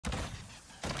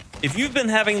If you've been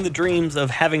having the dreams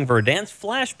of having Verdansk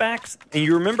flashbacks and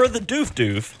you remember the Doof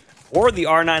Doof or the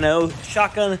R90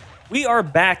 shotgun, we are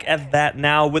back at that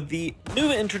now with the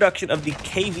new introduction of the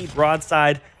KV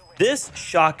broadside. This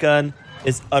shotgun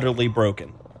is utterly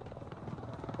broken.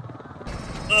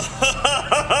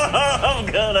 I'm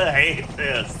gonna hate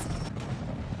this.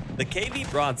 The KV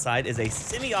broadside is a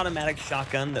semi-automatic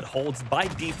shotgun that holds by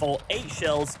default 8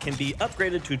 shells, can be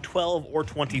upgraded to 12 or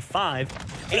 25,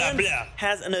 and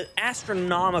has an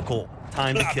astronomical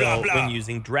time to kill when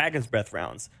using Dragon's Breath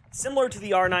rounds. Similar to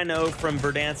the R90 from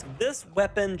Verdansk, this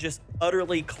weapon just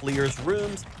utterly clears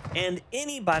rooms and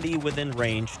anybody within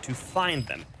range to find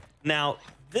them. Now,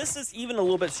 this is even a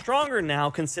little bit stronger now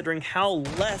considering how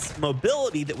less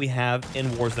mobility that we have in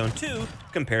Warzone 2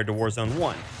 compared to Warzone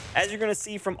 1. As you're going to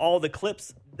see from all the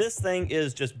clips, this thing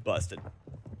is just busted.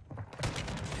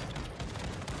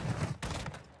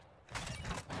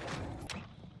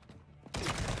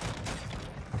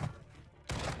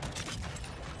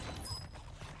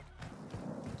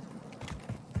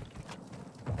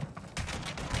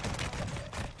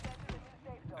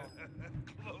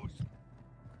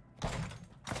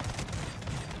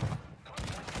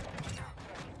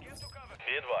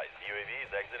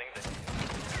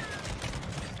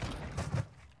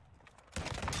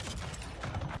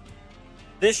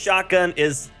 This shotgun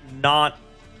is not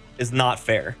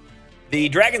fair. The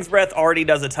Dragon's Breath already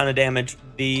does a ton of damage.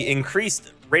 The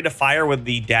increased rate of fire with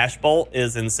the dash bolt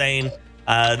is insane.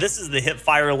 This is the hip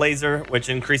fire laser, which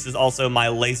increases also my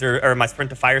laser or my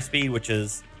sprint to fire speed, which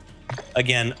is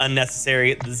again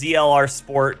unnecessary. The ZLR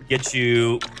Sport gets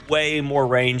you way more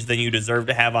range than you deserve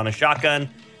to have on a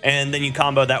shotgun, and then you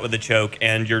combo that with the choke,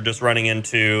 and you're just running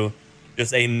into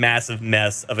just a massive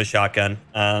mess of a shotgun.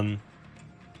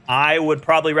 I would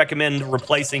probably recommend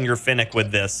replacing your Fennec with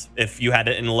this if you had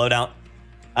it in a loadout.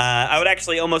 I would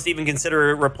actually almost even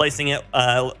consider replacing it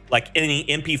like any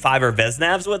MP5 or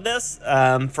Vesnavs with this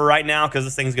for right now, because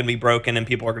this thing's going to be broken and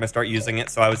people are going to start using it.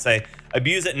 So I would say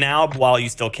abuse it now while you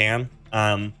still can.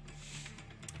 I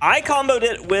comboed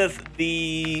it with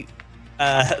the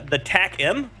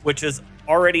TAC-M, which is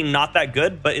already not that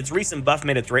good, but its recent buff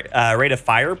made its rate of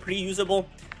fire pretty usable.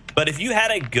 But if you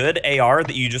had a good AR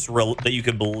that you that you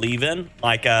could believe in,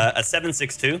 like a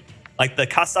 7.62, like the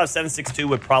Kastov 7.62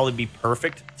 would probably be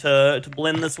perfect to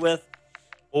blend this with.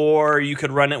 Or you could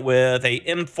run it with a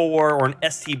M4 or an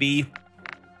STB.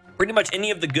 Pretty much any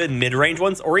of the good mid-range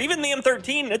ones, or even the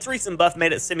M13. Its recent buff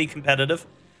made it semi-competitive.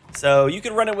 So you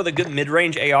could run it with a good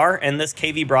mid-range AR and this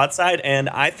KV broadside, and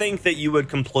I think that you would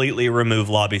completely remove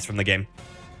lobbies from the game.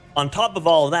 On top of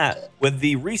all of that, with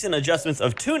the recent adjustments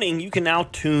of tuning, you can now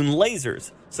tune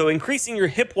lasers. So increasing your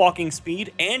hip walking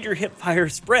speed and your hip fire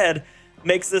spread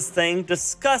makes this thing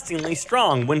disgustingly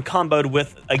strong when comboed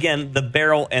with, again, the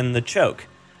barrel and the choke.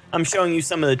 I'm showing you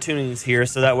some of the tunings here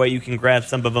so that way you can grab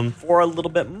some of them for a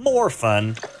little bit more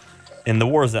fun in the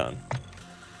Warzone.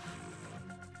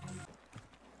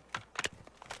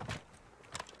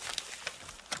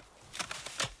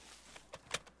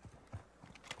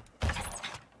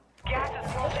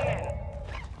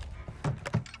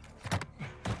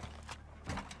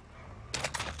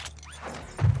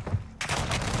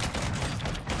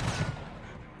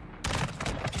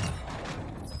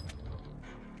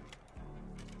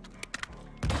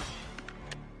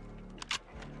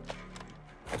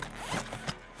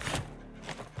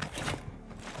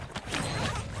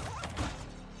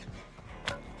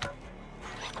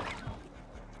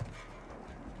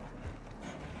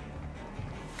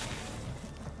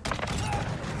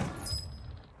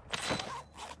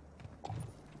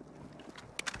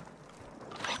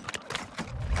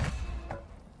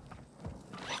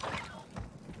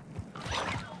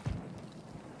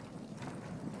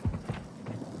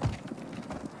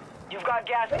 You've got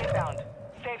gas inbound.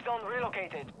 Safe zone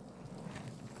relocated.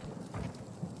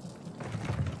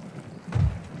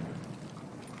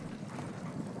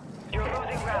 You're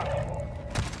losing ground.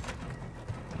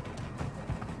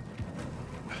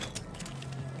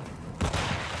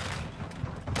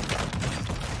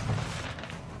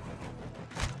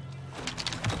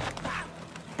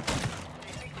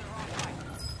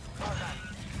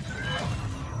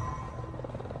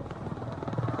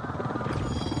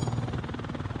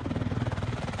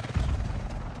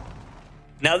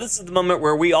 Now, this is the moment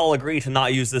where we all agree to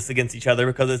not use this against each other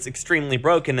because it's extremely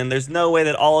broken, and there's no way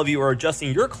that all of you are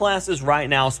adjusting your classes right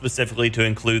now specifically to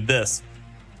include this.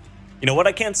 You know what?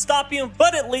 I can't stop you,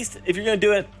 but at least if you're going to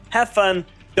do it, have fun.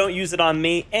 Don't use it on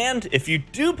me. And if you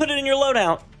do put it in your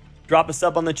loadout, drop a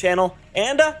sub on the channel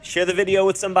and share the video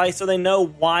with somebody so they know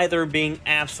why they're being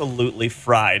absolutely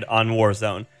fried on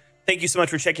Warzone. Thank you so much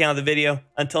for checking out the video.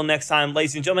 Until next time,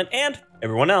 ladies and gentlemen, and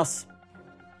everyone else,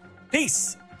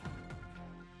 peace.